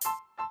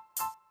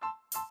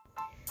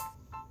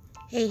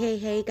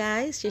Hey,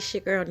 guys, it's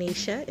your girl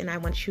Nisha, and I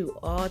want you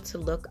all to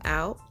look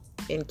out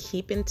and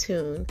keep in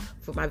tune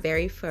for my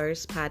very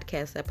first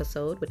podcast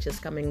episode, which is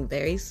coming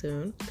very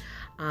soon.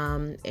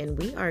 And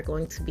we are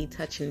going to be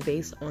touching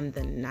base on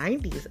the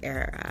 90s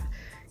era.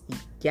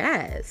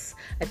 Yes,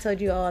 I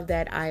told you all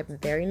that I'm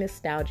very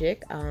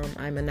nostalgic.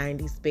 I'm a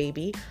 90s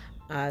baby.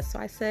 So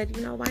I said,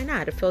 why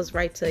not? It feels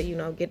right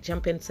to,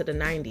 jump into the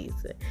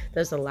 90s.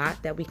 There's a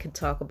lot that we could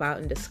talk about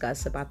and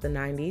discuss about the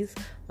 90s,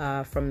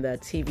 from the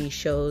TV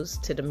shows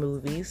to the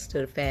movies to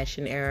the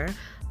fashion era.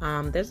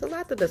 There's a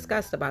lot to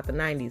discuss about the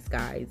 90s,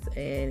 guys.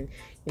 And,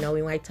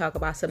 we might talk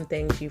about some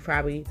things you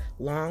probably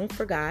long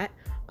forgot,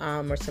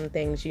 or some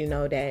things,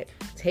 that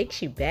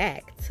takes you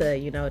back to,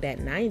 that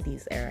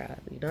 90s era,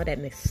 that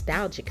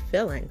nostalgic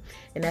feeling.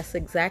 And that's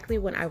exactly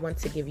what I want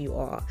to give you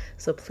all.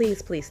 So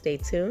please stay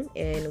tuned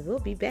and we'll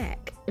be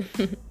back.